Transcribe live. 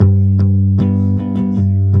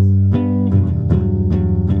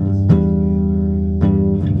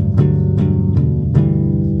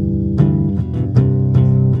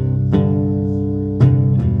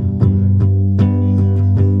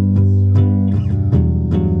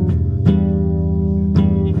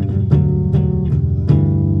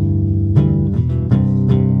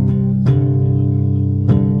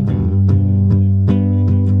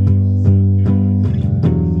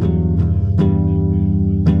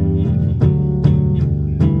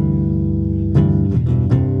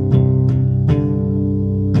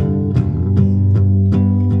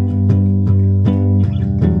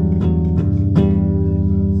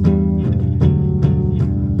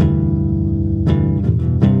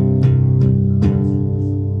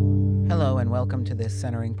this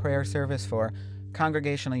centering prayer service for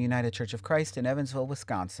Congregational United Church of Christ in Evansville,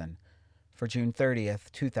 Wisconsin, for June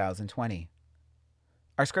 30th, 2020.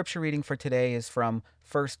 Our scripture reading for today is from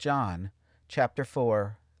 1 John, chapter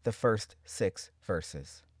 4, the first 6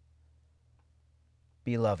 verses.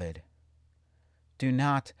 Beloved, do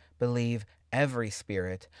not believe every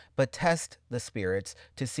spirit, but test the spirits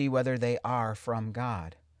to see whether they are from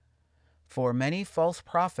God. For many false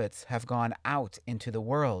prophets have gone out into the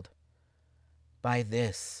world. By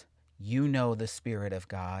this you know the Spirit of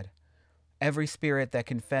God. Every spirit that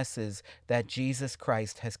confesses that Jesus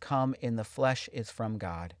Christ has come in the flesh is from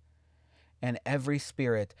God. And every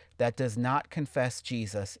spirit that does not confess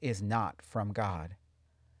Jesus is not from God.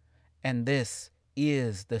 And this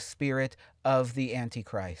is the spirit of the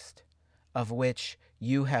Antichrist, of which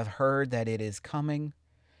you have heard that it is coming,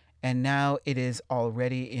 and now it is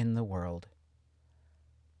already in the world.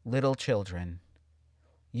 Little children,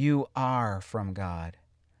 you are from God,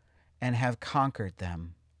 and have conquered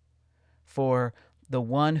them. For the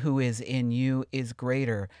one who is in you is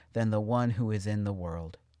greater than the one who is in the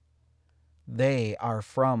world. They are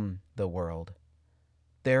from the world.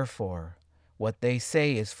 Therefore, what they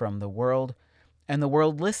say is from the world, and the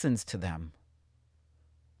world listens to them.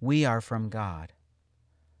 We are from God.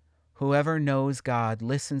 Whoever knows God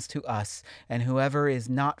listens to us, and whoever is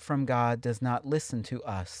not from God does not listen to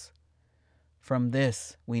us. From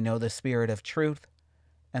this we know the spirit of truth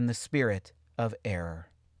and the spirit of error.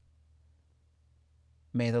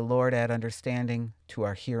 May the Lord add understanding to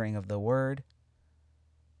our hearing of the word.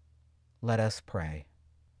 Let us pray.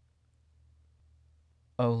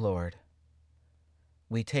 O Lord,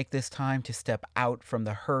 we take this time to step out from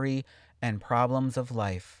the hurry and problems of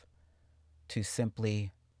life to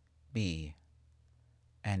simply be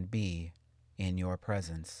and be in your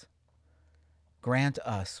presence. Grant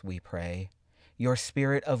us, we pray, your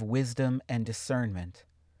spirit of wisdom and discernment.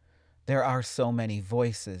 There are so many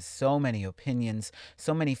voices, so many opinions,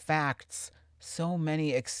 so many facts, so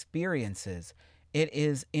many experiences. It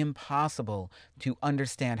is impossible to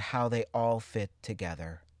understand how they all fit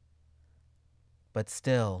together. But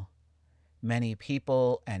still, many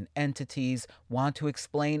people and entities want to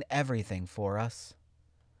explain everything for us.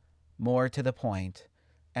 More to the point,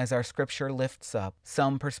 as our scripture lifts up,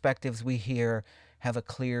 some perspectives we hear have a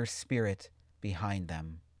clear spirit behind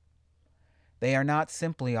them. They are not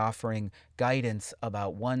simply offering guidance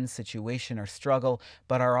about one situation or struggle,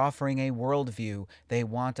 but are offering a worldview they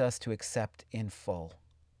want us to accept in full.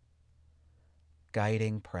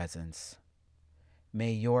 Guiding presence.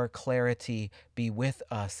 May your clarity be with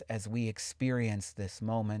us as we experience this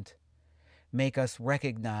moment. Make us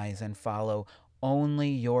recognize and follow only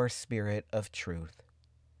your spirit of truth.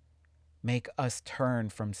 Make us turn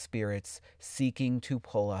from spirits seeking to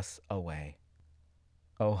pull us away.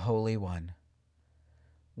 O Holy One,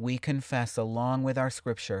 we confess along with our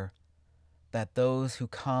scripture that those who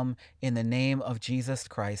come in the name of Jesus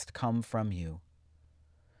Christ come from you.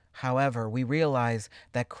 However, we realize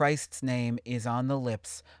that Christ's name is on the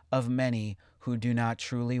lips of many who do not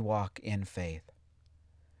truly walk in faith.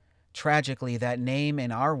 Tragically, that name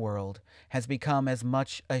in our world has become as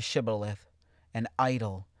much a shibboleth, an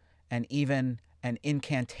idol, and even an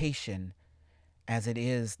incantation as it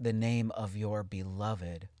is the name of your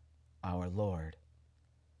beloved, our Lord.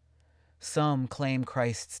 Some claim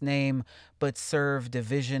Christ's name, but serve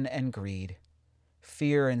division and greed,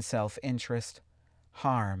 fear and self-interest,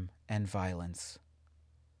 harm and violence.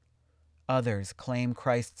 Others claim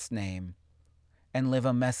Christ's name and live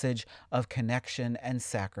a message of connection and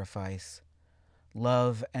sacrifice,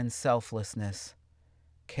 love and selflessness,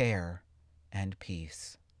 care and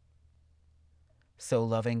peace. So,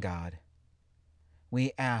 loving God,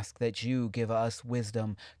 we ask that you give us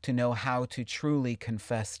wisdom to know how to truly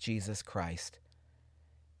confess Jesus Christ.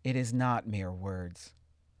 It is not mere words.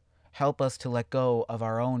 Help us to let go of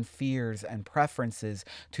our own fears and preferences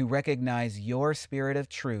to recognize your spirit of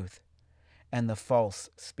truth and the false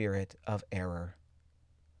spirit of error.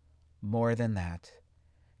 More than that,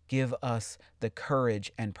 give us the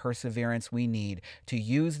courage and perseverance we need to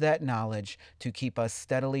use that knowledge to keep us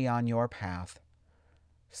steadily on your path,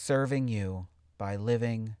 serving you by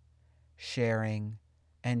living, sharing,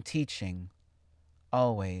 and teaching,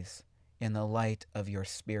 always in the light of your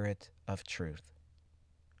spirit of truth.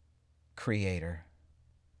 Creator,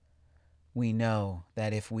 we know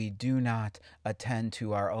that if we do not attend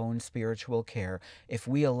to our own spiritual care, if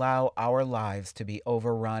we allow our lives to be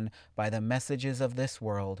overrun by the messages of this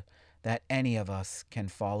world, that any of us can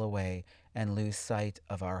fall away and lose sight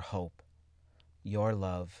of our hope, your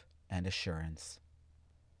love and assurance.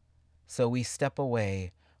 So we step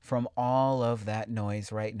away from all of that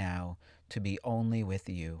noise right now to be only with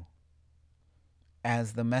you.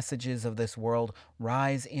 As the messages of this world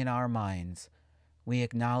rise in our minds, we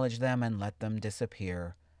acknowledge them and let them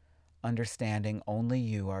disappear, understanding only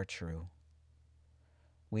you are true.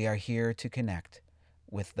 We are here to connect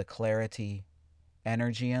with the clarity,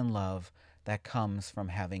 energy, and love that comes from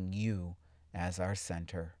having you as our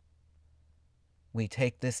center. We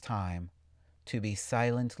take this time to be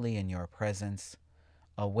silently in your presence,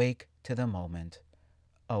 awake to the moment,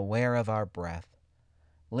 aware of our breath,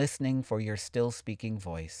 listening for your still speaking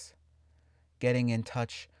voice, getting in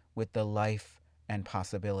touch with the life and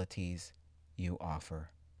possibilities you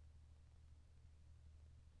offer.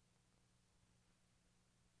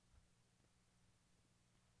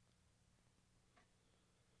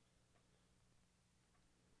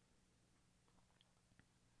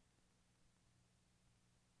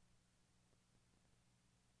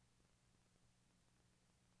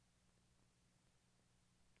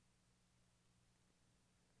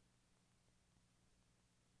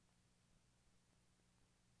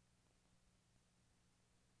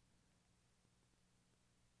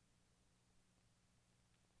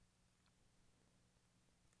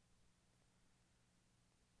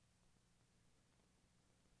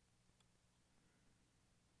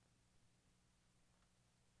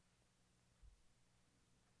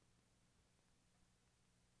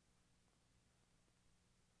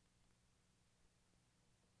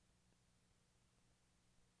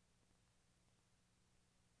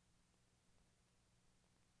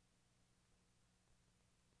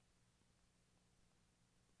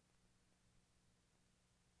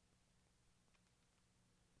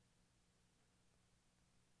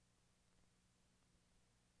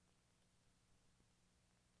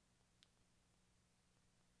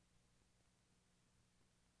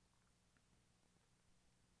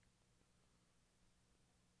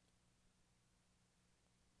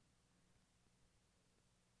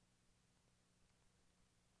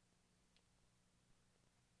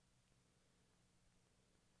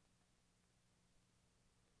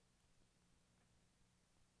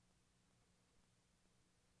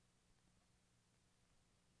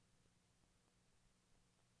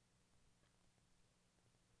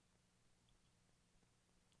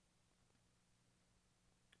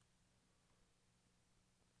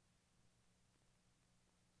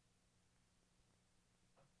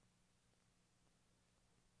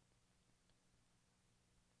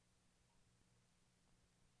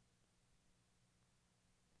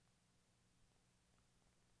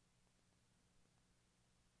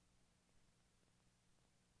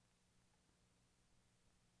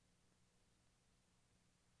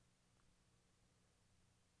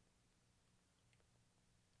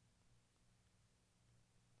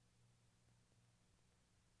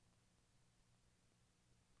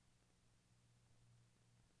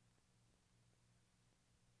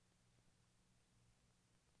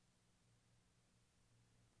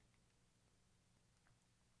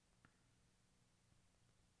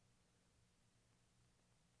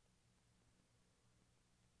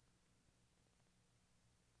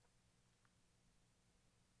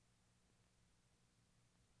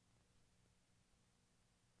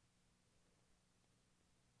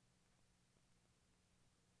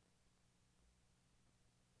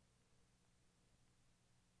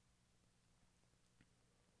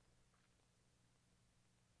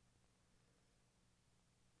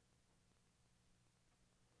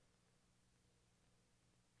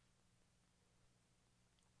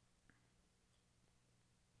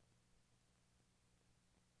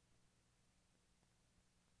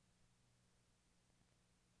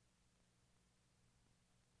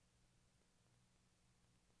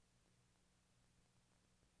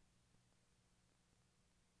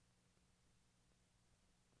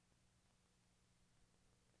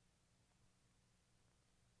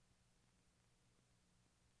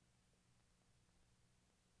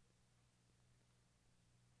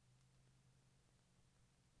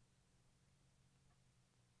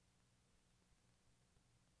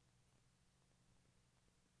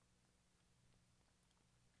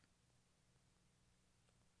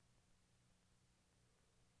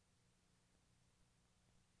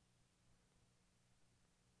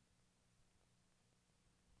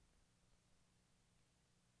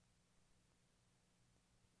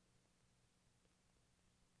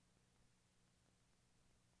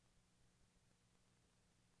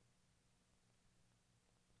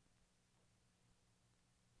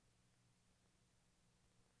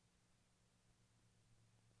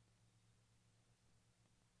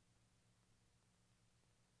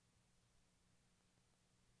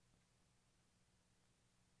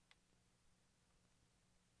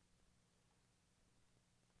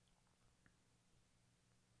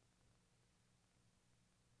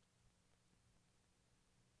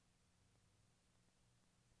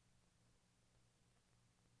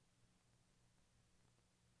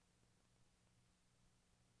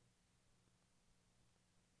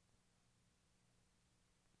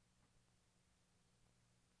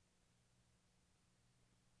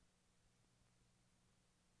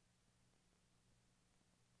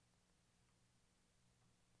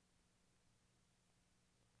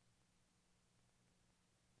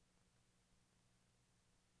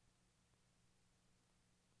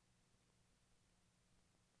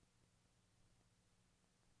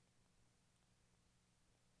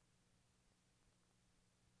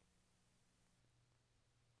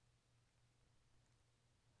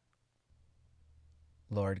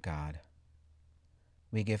 Lord God.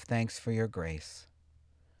 We give thanks for your grace.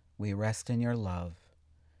 We rest in your love,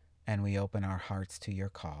 and we open our hearts to your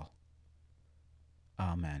call.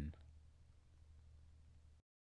 Amen.